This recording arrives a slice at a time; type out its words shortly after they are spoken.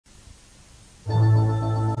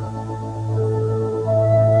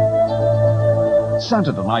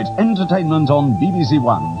Saturday night entertainment on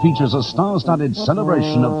BBC1 features a star-studded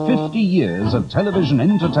celebration of 50 years of television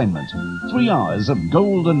entertainment. 3 hours of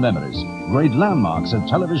golden memories, great landmarks of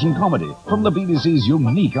television comedy from the BBC's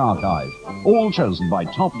unique archive, all chosen by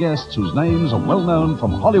top guests whose names are well known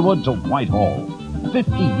from Hollywood to Whitehall.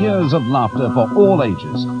 50 years of laughter for all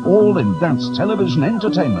ages, all in That's Television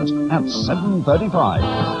Entertainment at 7:35.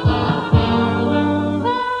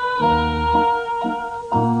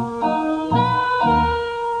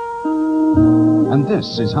 And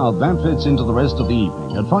this is how that fits into the rest of the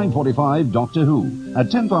evening. At 5:45, Doctor Who.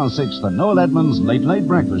 At 6:10, the Noel Edmonds Late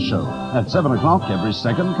Breakfast Show. At 7 o'clock, Every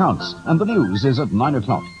Second Counts. And the news is at 9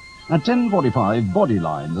 o'clock. At 10:45,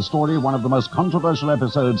 Bodyline, the story of one of the most controversial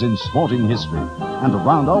episodes in sporting history. And to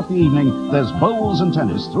round off the evening, there's bowls and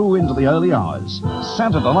tennis through into the early hours.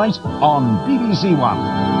 Saturday night on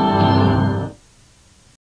BBC1.